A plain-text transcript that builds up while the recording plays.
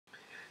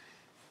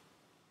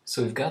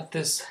So we've got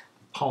this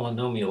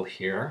polynomial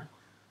here.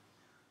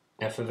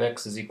 F of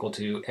x is equal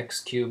to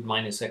x cubed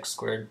minus x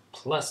squared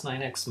plus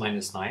 9x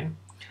minus 9.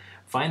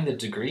 Find the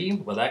degree.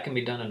 Well, that can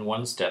be done in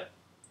one step.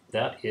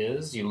 That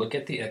is, you look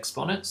at the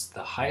exponents.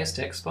 The highest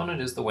exponent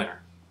is the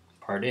winner.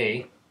 Part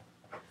A,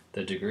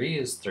 the degree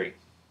is 3.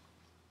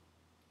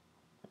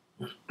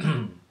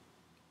 The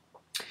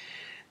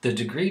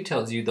degree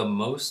tells you the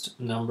most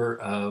number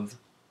of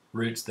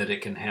roots that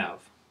it can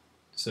have.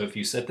 So if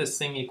you set this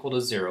thing equal to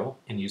 0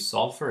 and you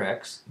solve for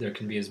x, there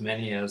can be as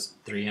many as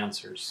 3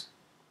 answers.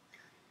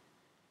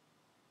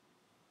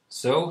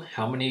 So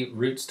how many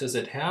roots does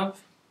it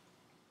have?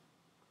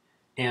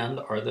 And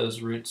are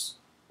those roots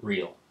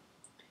real?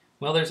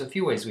 Well, there's a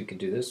few ways we could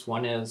do this.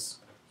 One is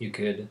you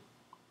could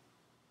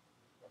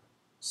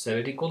set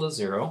it equal to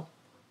 0.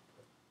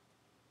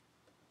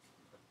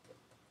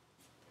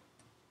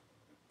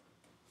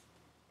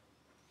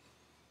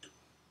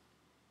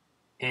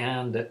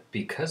 And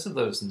because of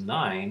those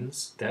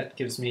 9s, that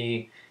gives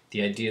me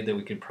the idea that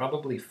we could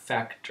probably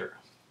factor.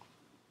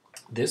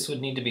 This would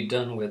need to be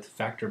done with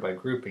factor by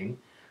grouping,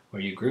 where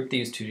you group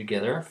these two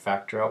together,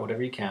 factor out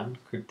whatever you can,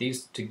 group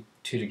these two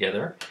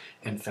together,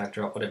 and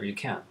factor out whatever you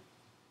can.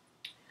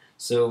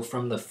 So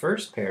from the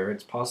first pair,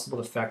 it's possible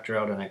to factor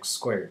out an x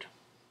squared.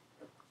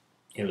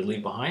 It would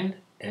leave behind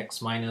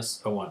x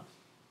minus a 1.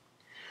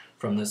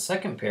 From the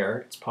second pair,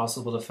 it's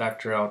possible to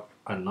factor out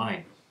a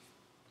 9.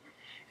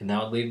 And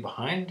that would leave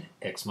behind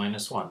x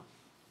minus 1.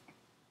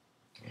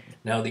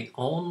 Now the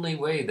only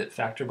way that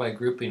factor by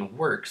grouping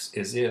works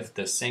is if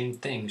the same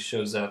thing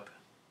shows up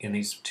in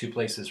these two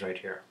places right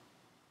here.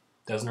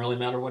 Doesn't really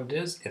matter what it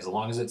is, as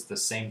long as it's the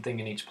same thing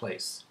in each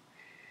place.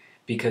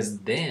 Because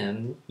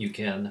then you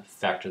can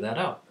factor that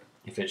out.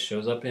 If it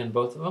shows up in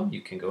both of them, you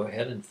can go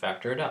ahead and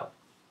factor it out.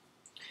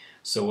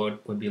 So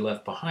what would be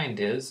left behind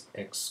is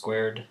x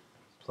squared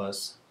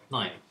plus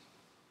 9.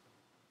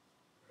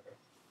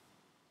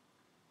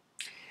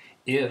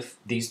 If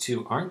these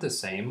two aren't the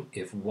same,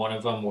 if one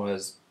of them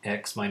was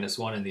x minus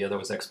 1 and the other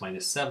was x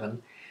minus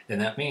 7, then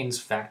that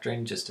means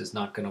factoring just is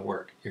not going to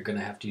work. You're going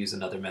to have to use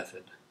another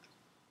method.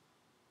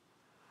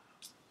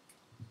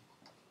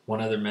 One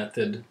other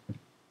method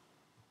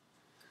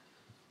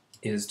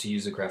is to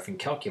use a graphing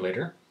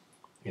calculator.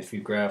 If you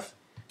graph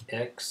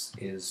x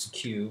is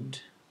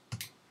cubed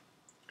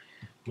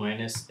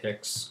minus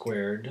x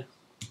squared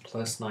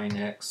plus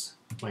 9x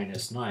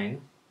minus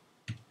 9,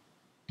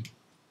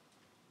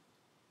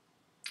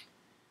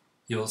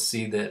 you'll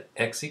see that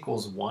x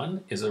equals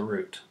 1 is a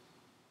root.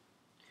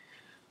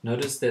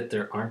 Notice that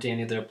there aren't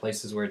any other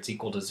places where it's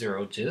equal to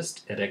 0,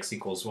 just at x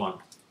equals 1.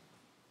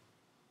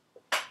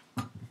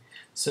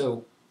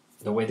 So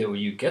the way that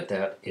you get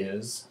that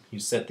is you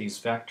set these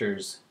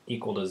factors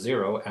equal to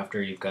 0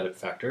 after you've got it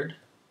factored.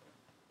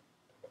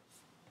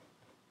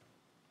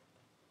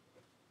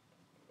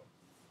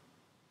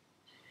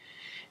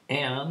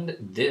 And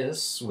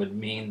this would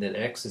mean that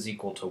x is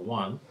equal to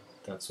 1.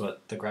 That's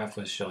what the graph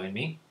was showing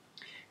me.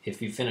 If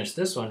you finish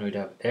this one, we'd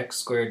have x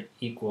squared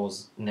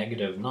equals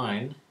negative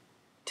 9.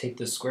 Take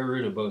the square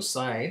root of both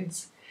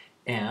sides,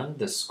 and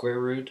the square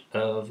root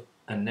of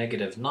a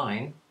negative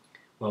 9,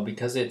 well,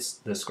 because it's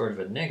the square root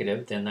of a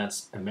negative, then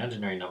that's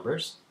imaginary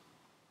numbers.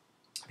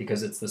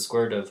 Because it's the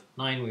square root of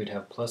 9, we would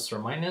have plus or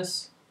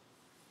minus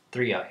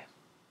 3i.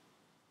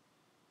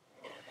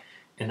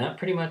 And that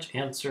pretty much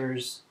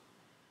answers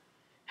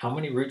how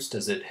many roots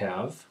does it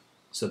have.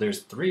 So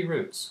there's 3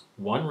 roots,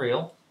 1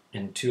 real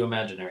and 2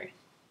 imaginary.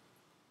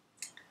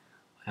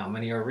 How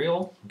many are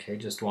real? Okay,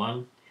 just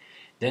 1.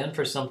 Then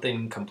for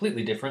something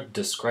completely different,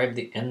 describe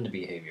the end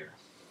behavior.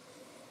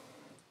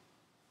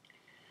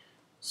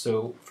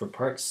 So for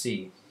part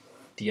C,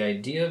 the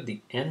idea of the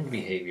end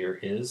behavior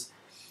is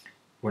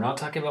we're not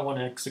talking about when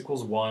x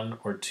equals 1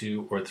 or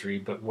 2 or 3,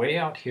 but way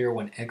out here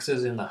when x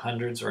is in the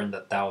hundreds or in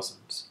the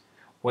thousands.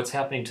 What's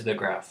happening to the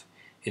graph?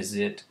 Is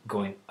it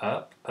going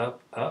up,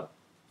 up, up,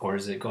 or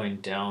is it going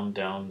down,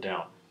 down,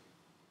 down?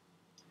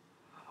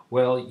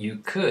 Well, you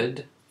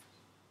could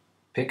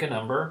pick a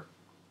number.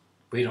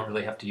 We don't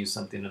really have to use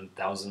something in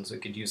thousands. We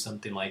could use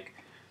something like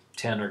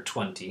 10 or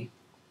 20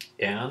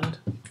 and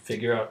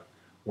figure out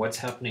what's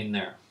happening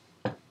there.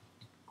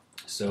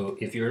 So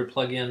if you were to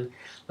plug in,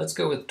 let's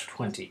go with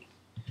 20.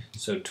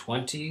 So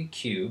 20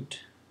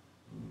 cubed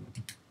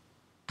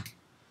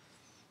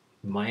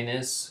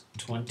minus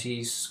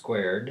 20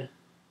 squared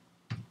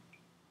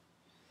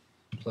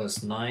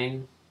plus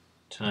 9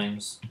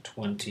 times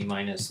 20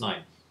 minus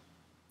 9.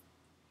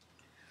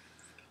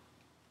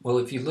 Well,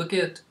 if you look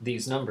at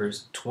these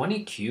numbers,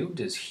 20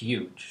 cubed is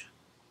huge.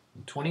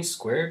 20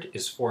 squared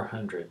is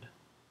 400.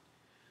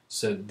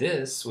 So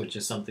this, which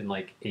is something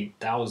like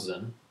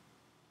 8,000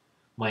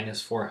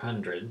 minus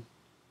 400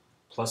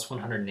 plus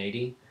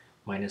 180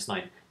 minus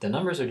 9. The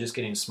numbers are just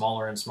getting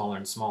smaller and smaller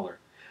and smaller.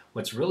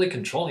 What's really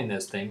controlling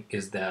this thing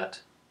is that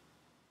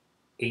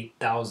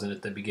 8,000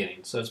 at the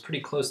beginning. So it's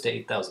pretty close to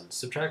 8,000.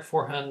 Subtract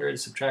 400,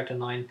 subtract a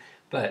 9,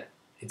 but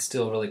it's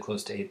still really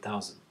close to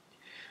 8,000.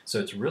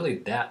 So it's really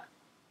that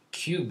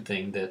cube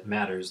thing that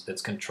matters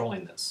that's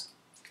controlling this.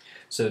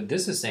 So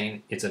this is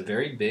saying it's a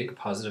very big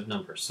positive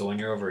number. So when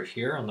you're over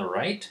here on the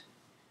right,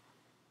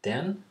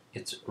 then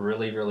it's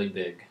really, really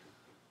big.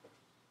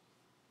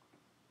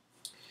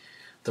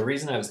 The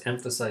reason I was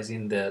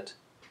emphasizing that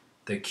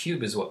the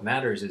cube is what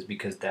matters is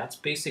because that's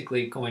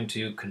basically going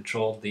to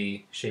control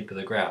the shape of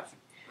the graph.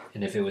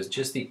 And if it was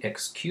just the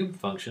x cubed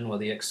function, well,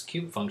 the x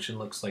cubed function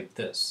looks like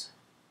this.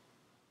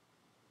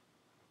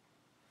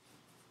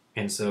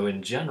 And so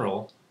in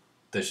general,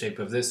 the shape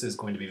of this is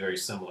going to be very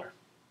similar.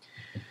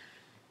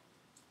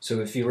 So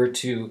if you were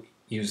to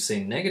use,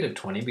 say, negative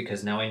 20,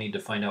 because now I need to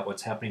find out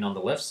what's happening on the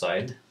left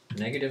side,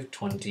 negative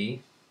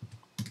 20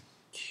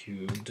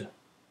 cubed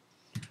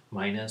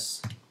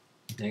minus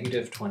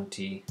negative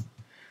 20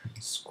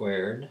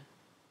 squared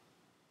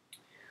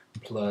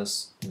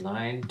plus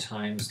 9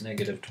 times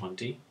negative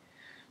 20,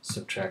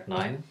 subtract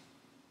 9.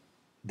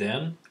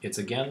 Then it's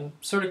again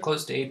sort of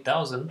close to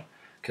 8,000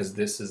 because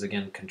this is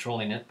again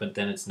controlling it, but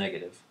then it's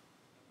negative.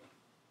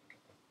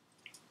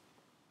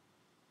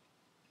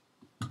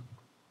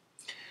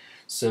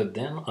 So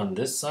then on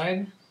this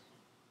side,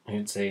 I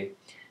would say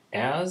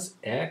as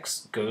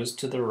x goes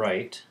to the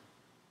right,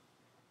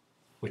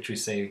 which we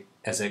say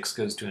as x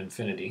goes to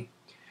infinity,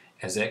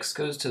 as x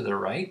goes to the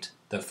right,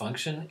 the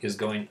function is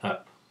going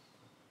up.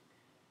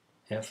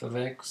 F of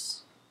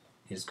x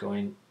is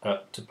going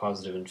up to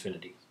positive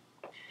infinity.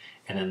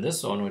 And then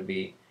this one would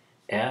be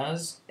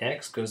as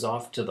x goes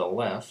off to the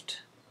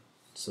left,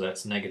 so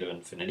that's negative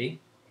infinity,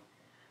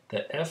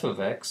 the f of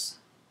x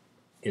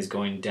is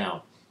going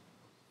down.